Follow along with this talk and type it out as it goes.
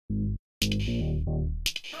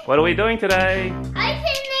What are we doing today?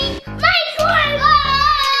 Opening Micro Wheels!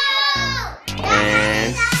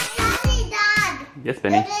 And... Dad! Yes,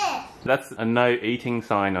 Benny. That's a no eating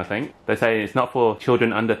sign, I think. They say it's not for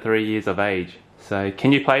children under 3 years of age. So,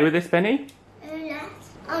 can you play with this, Benny? Yes.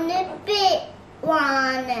 On the big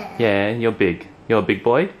one. Yeah, you're big. You're a big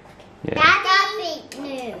boy? Yeah. That's a big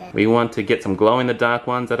new. We want to get some glow-in-the-dark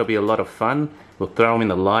ones. That'll be a lot of fun. We'll throw them in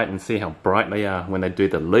the light and see how bright they are when they do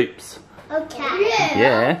the loops. Okay.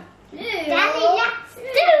 Yeah. Daddy, let's do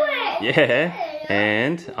it! Yeah.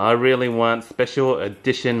 And I really want special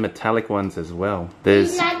edition metallic ones as well. Do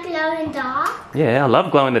There's... you like glow in the dark? Yeah, I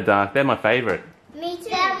love glow-in-the-dark. They're my favourite. Me too.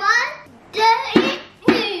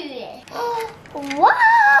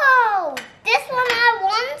 Wow! This one I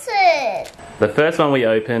wanted. The first one we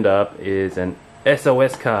opened up is an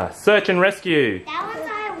SOS car. Search and rescue. That one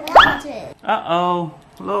I wanted. Uh-oh.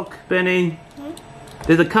 Look, Benny.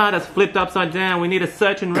 There's a car that's flipped upside down. We need a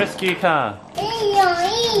search and rescue car.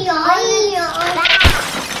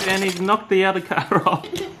 Benny's knocked the other car off.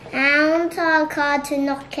 I want our car to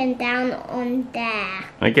knock him down on there.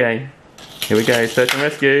 Okay. Here we go. Search and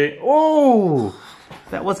rescue. Oh!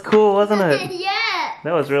 That was cool, wasn't it? Yeah.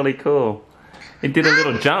 That was really cool. He did a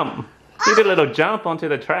little jump. He did a little jump onto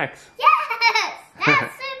the tracks. Yes!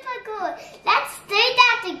 That's super cool. Let's do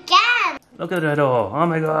that again. Look at it all. Oh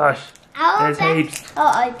my gosh. There's heaps.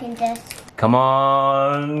 I'll open this. Come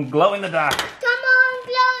on. Glow in the dark. Come on,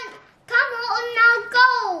 Bjorn. Come on, now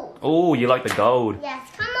gold. Oh, you like the gold. Yes,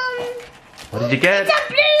 come on. What did you get? It's a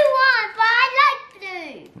blue one, but I like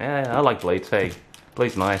blue. Yeah, I like blue too.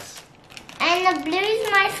 Blue's nice. And the blue is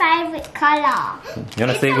my favorite color. You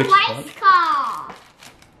want to see which It's a race car.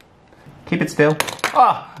 Keep it still.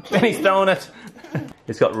 Oh, Benny's throwing it.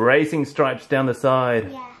 It's got racing stripes down the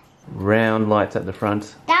side. Yeah. Round lights at the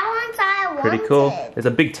front. That one's I wanted. Pretty cool. There's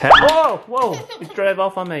a big tap. Whoa, whoa. It drove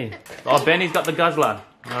off on me. Oh, Benny's got the guzzler.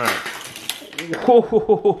 Alright.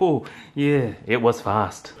 Whoa, yeah, it was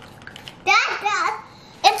fast. Dad,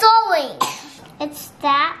 it's orange. It's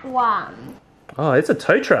that one. Oh, it's a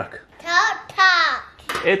tow truck. Top.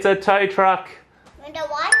 It's a tow truck. And the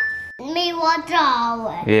white? Me want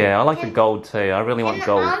orange. Yeah, I like the gold too. I really want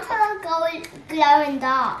gold. And I want to go glow in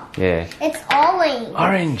dark. Yeah. It's orange.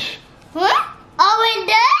 Orange. Huh?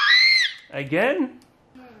 Orange. Again?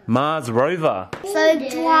 Mars rover. So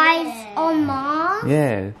it drives on Mars?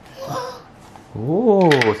 Yeah. Ooh,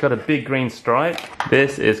 it's got a big green stripe.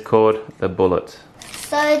 This is called the Bullet.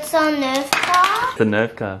 So it's a Nerf car? The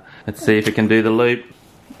Nerf car. Let's see if it can do the loop.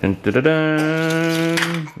 Dun, dun, dun,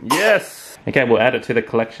 dun. Yes! Okay, we'll add it to the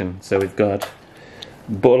collection. So we've got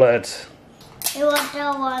Bullet. It was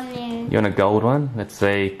the one in. You want a gold one? Let's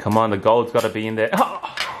see. Come on, the gold's got to be in there.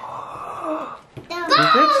 Oh. Gold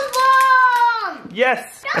one!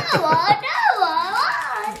 Yes! No one.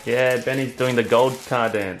 Yeah, Benny's doing the gold car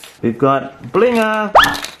dance. We've got Blinger!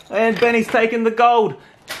 And Benny's taking the gold.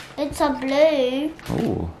 It's a blue.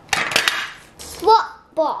 Ooh.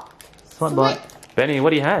 Swap bot. Swat bot. Benny, what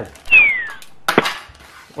do you have?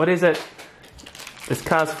 What is it? This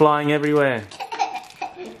car's flying everywhere.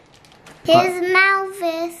 Here's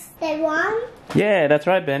Melvis. The one? Yeah, that's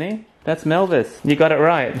right, Benny. That's Melvis. You got it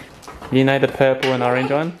right. You know the purple and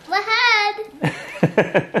orange one? My head.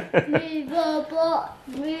 Blue robot.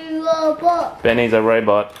 Blue robot. Benny's a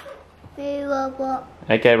robot. Blue robot.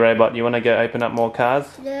 Okay, robot, you want to go open up more cars?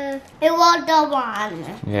 Yeah. It was the one.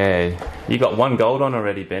 Yeah. You got one gold one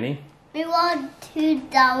already, Benny. We want to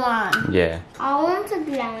the one. Yeah. I want to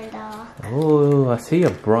glow in the dark. Oh, I see a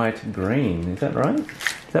bright green. Is that right?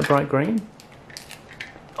 Is that bright green?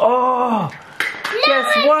 Oh!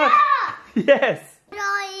 Guess what? Yes! Glow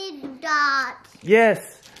in the dark.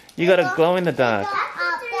 Yes! You got a glow in the dark.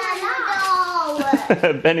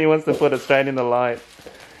 Benny wants to put it straight in the light.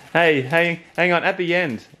 Hey, hang on. At the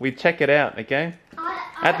end, we check it out, okay?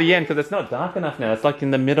 At the end, because it's not dark enough now. It's like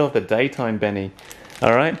in the middle of the daytime, Benny.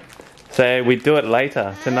 Alright? So we do it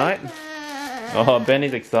later tonight. Oh,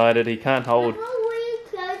 Benny's excited. He can't hold.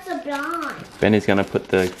 Benny's going to put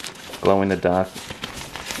the glow-in-the-dark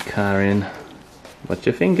car in. Watch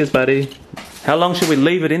your fingers, buddy. How long should we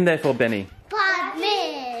leave it in there for, Benny? 5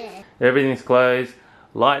 minutes. Everything's closed.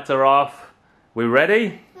 Lights are off. We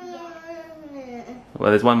ready? Well,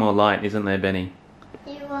 there's one more light, isn't there, Benny?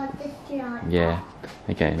 You want this light? Yeah.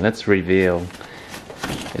 Okay, let's reveal.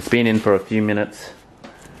 It's been in for a few minutes.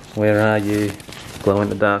 Where are you? Glow in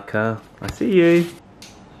the dark car. I see you.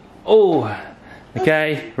 Oh,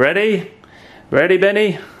 okay, ready? Ready,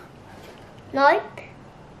 Benny? Nope.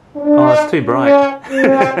 Oh, it's too bright.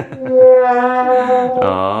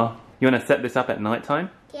 Oh, you want to set this up at night time?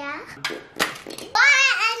 Yeah.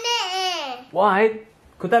 Why? White?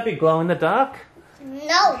 Could that be glow in the dark?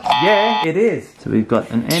 No. Yeah, it is. So we've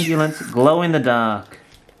got an ambulance glow in the dark.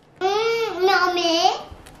 Mommy.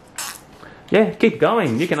 Yeah, keep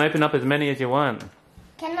going. You can open up as many as you want.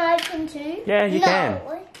 Can I open two? Yeah, you can.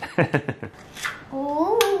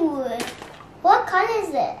 Ooh. What color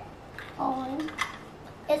is it? Orange.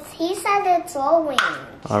 He said it's orange.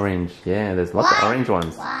 Orange, yeah, there's lots of orange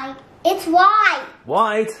ones. White. It's white.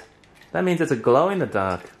 White? That means it's a glow in the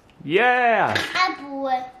dark. Yeah! Apple.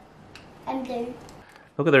 And blue.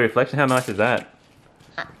 Look at the reflection, how nice is that?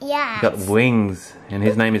 Yeah. Got wings, and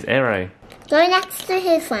his name is Arrow. Go next to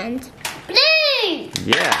his friend. Blue!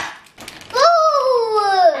 Yeah!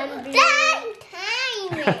 Ooh! And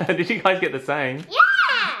blue. Did you guys get the same?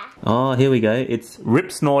 Yeah! Oh, here we go. It's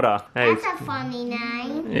Rip Snorter. Hey, That's a funny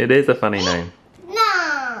name. it is a funny name.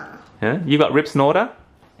 No. Huh? You got Rip Snorter?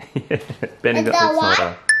 Benny got Rip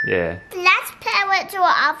Snorter. Yeah. Let's pair it to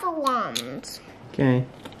our other ones. Okay.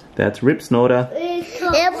 That's Rip Snorter. If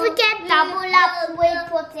we get double up, we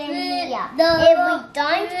put in here. If we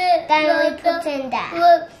don't, then we put in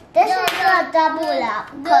there. This is a double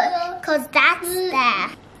up, because that's there.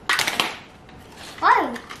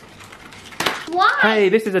 Oh. Why? Hey,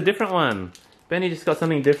 this is a different one. Benny just got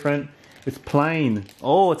something different. It's plain.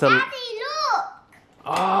 Oh, it's a... Daddy, look.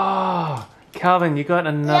 Oh, Calvin, you got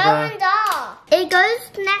Glow another... and dark. It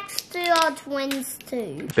goes next to our twins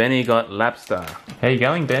too. Benny got Lapstar. How you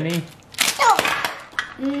going, Benny?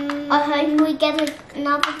 I hope we get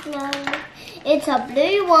another glow. It's a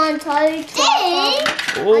blue one, tow truck.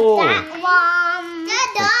 Oh. That one.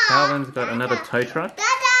 So Calvin's got another tow truck.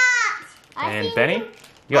 And Benny,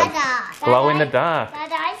 you got Dada. glow in the dark.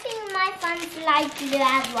 But I think my friends like blue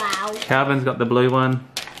as well. Calvin's got the blue one.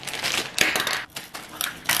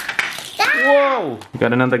 Whoa! You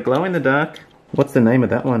got another glow in the dark. What's the name of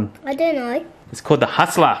that one? I don't know. It's called the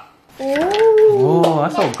Hustler. Ooh. Oh,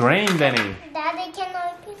 that's all green, Benny. Daddy, can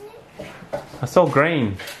I open it? That's all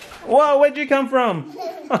green. Whoa, where'd you come from?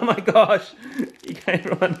 Oh my gosh. You came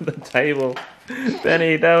from under the table.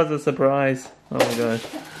 Benny, that was a surprise. Oh my gosh.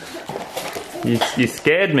 You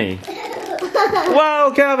scared me.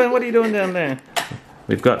 Whoa, Calvin, what are you doing down there?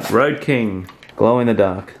 We've got Road King, glow in the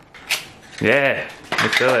dark. Yeah,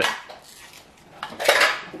 let's do it.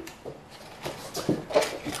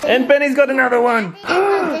 And Benny's got another one.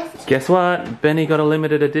 Guess what? Benny got a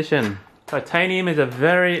limited edition. Titanium is a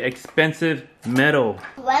very expensive metal.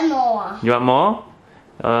 One more. You want more?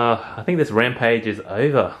 I think this rampage is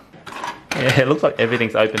over. Yeah, it looks like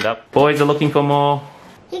everything's opened up. Boys are looking for more.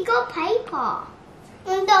 He got paper.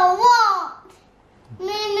 And the what?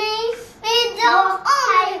 Mimi, it's the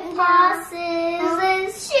paper,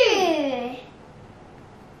 scissors, shoe.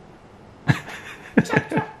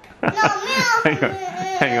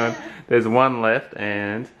 Hang on. There's one left,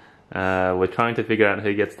 and we're trying to figure out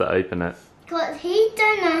who gets to open it. Cause he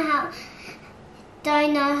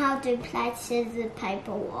don't know how to play scissors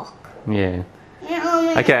paper walk. Yeah.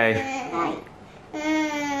 Okay.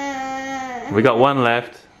 We got one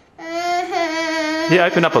left. He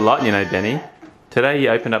opened up a lot, you know, Benny. Today he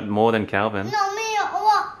opened up more than Calvin.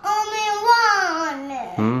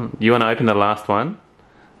 You want to open the last one?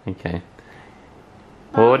 Okay.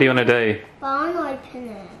 Well, what do you want to do? I'll open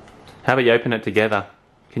it. How about you open it together?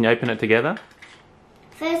 Can you open it together?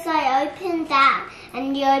 First I open that,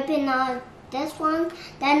 and you open this one,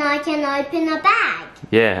 then I can open a bag.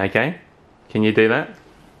 Yeah, okay. Can you do that?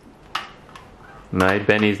 No,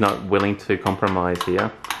 Benny's not willing to compromise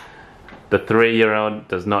here. The 3-year-old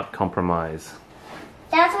does not compromise.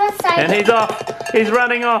 That's what size. And he's off! He's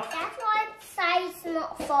running off! That's why size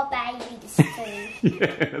not for babies too.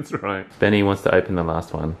 Yeah, that's right. Benny wants to open the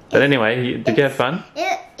last one. But anyway, did you have fun?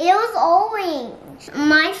 It was orange.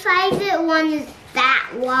 My favourite one is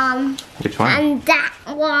that one. Which one? And that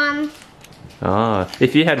one. Oh,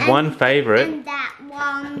 if you had one favourite... And that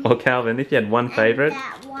one. Or Calvin, if you had one favourite... And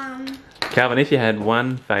that one. Calvin, if you had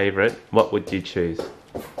one favourite, what would you choose?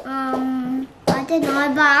 I don't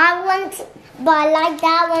know, but I like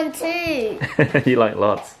that one too. You like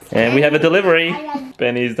lots. And we have a delivery.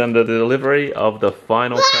 Benny's done the delivery of the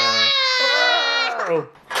final car. Oh,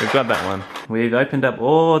 we've got that one. We've opened up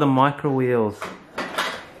all the micro wheels.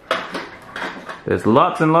 There's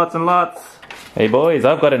lots and lots and lots. Hey boys,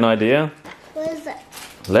 I've got an idea. What is it?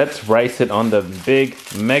 Let's race it on the big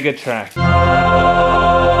mega track.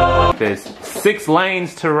 There's 6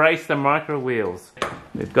 lanes to race the micro wheels.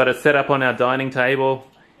 We've got it set up on our dining table.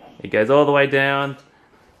 It goes all the way down,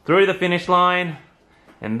 through the finish line,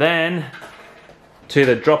 and then to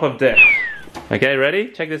the drop of death. Okay, ready?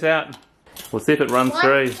 Check this out. We'll see if it runs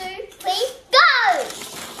through. 1, 2, 3, go!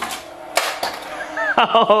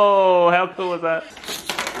 Oh, how cool was that?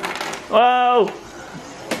 Whoa!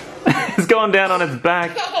 It's going down on its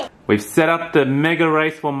back. We've set up the mega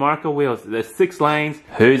race for Micro Wheels. There's 6 lanes.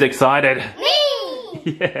 Who's excited?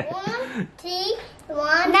 Me! Yeah. 1, 2,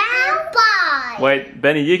 1, now 5. Wait,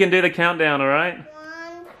 Benny, you can do the countdown, alright?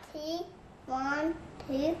 1,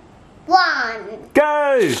 2, 1.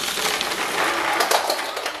 Go!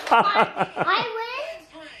 I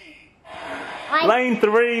win. Lane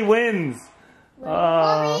 3 wins.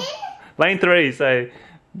 Oh. Lane 3, so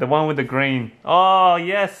the one with the green. Oh,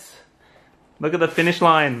 yes. Look at the finish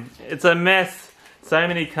line. It's a mess. So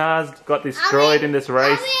many cars got destroyed in this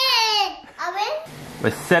race. I win.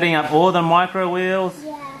 We're setting up all the Micro Wheels.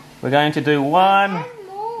 Yeah. We're going to do one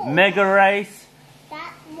mega race.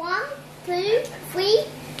 That 1, 2, 3.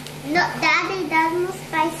 No, Daddy, there's more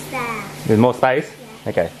space there. There's more space? Yeah.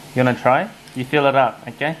 Okay. You want to try? You fill it up,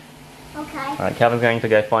 okay? Okay. Alright, Calvin's going to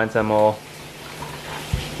go find some more.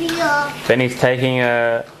 Here. Benny's taking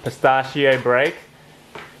a pistachio break.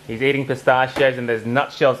 He's eating pistachios and there's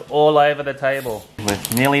nutshells all over the table. We're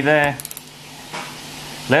nearly there.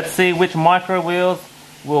 Let's see which Micro Wheels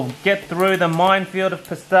will get through the minefield of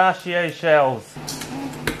pistachio shells.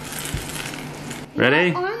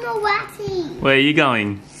 Ready? I'm a wacky. Where are you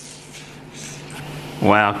going?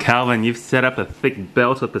 Wow, Calvin, you've set up a thick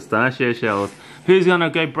belt of pistachio shells. Who's gonna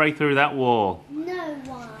go break through that wall? No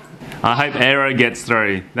one. I hope aaah gets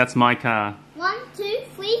through. That's my car. 1, 2,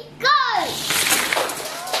 3, go!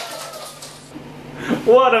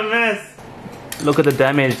 What a mess! Look at the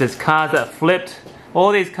damage. There's cars that flipped.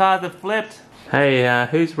 All these cars have flipped. Hey,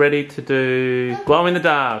 who's ready to do glow in the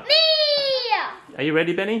dark? Me! Are you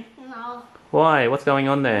ready, Benny? No. Why? What's going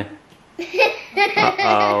on there?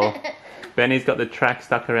 Uh-oh. Benny's got the track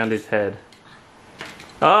stuck around his head.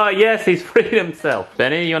 Oh, yes, he's freed himself.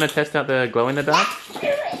 Benny, you want to test out the glow in the dark?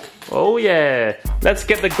 Oh, yeah. Let's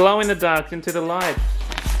get the glow in the dark into the light.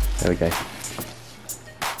 There we go.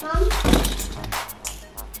 Mom?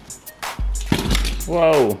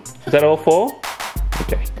 Whoa. Is that all 4?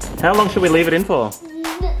 Okay. How long should we leave it in for? 5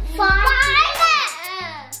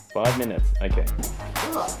 minutes. 5 minutes. Okay.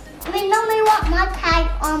 We normally want more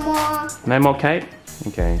tape or more. No more cape?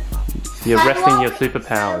 Okay. You're So resting what your we-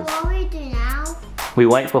 superpowers. So what we do now? We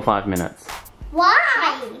wait for 5 minutes. Why?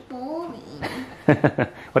 Boring.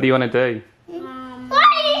 What do you want to do?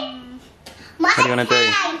 What do you wanna do?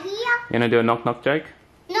 Here. You want to do a knock knock joke?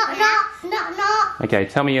 Knock, knock, knock, knock. Okay,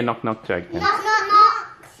 tell me your knock knock joke then. Knock, knock,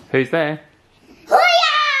 knock. Who's there?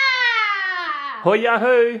 Hoo-yah! Hoo-yah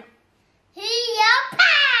hoo! Hoo-yah,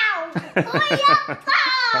 pow! Hoo-yah,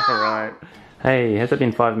 pow! Alright. Hey, has it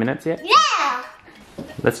been 5 minutes yet? Yeah!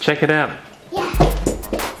 Let's check it out. Yeah.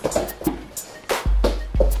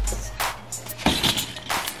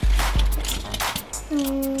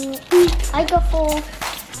 I got 4.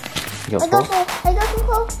 You got 4? I got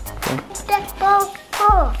 4. Okay.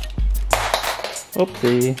 4.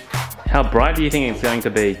 Oopsie. How bright do you think it's going to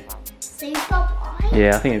be? Super bright.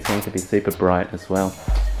 Yeah, I think it's going to be super bright as well.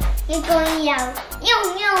 It's going yellow.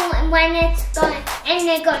 And when it's going, and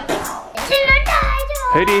they're going,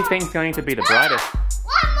 Who do you think is going to be the brightest?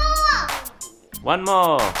 One more! One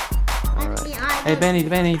more. Alright. Hey, Benny,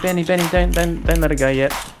 don't let it go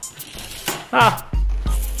yet. Ah!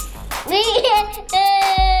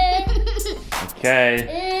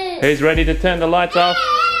 Okay. Who's ready to turn the lights off?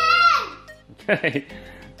 Okay.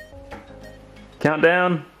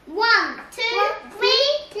 Countdown. 1, 2, 3,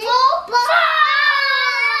 4, 5!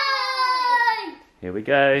 Here we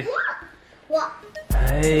go. What?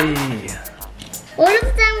 Hey. All of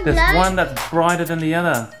them There's glow. one that's brighter than the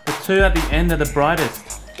other. The 2 at the end are the brightest.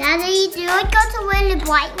 Daddy, do I got a really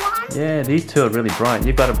bright one? Yeah, these 2 are really bright.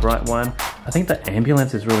 You've got a bright one. I think the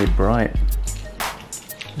ambulance is really bright.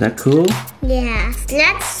 Is that cool? Yes.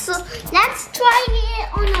 Let's try it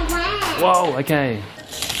on a van. Whoa, okay.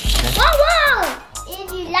 Whoa, whoa!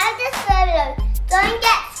 If you like this video, don't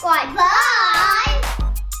get subscribed. Bye.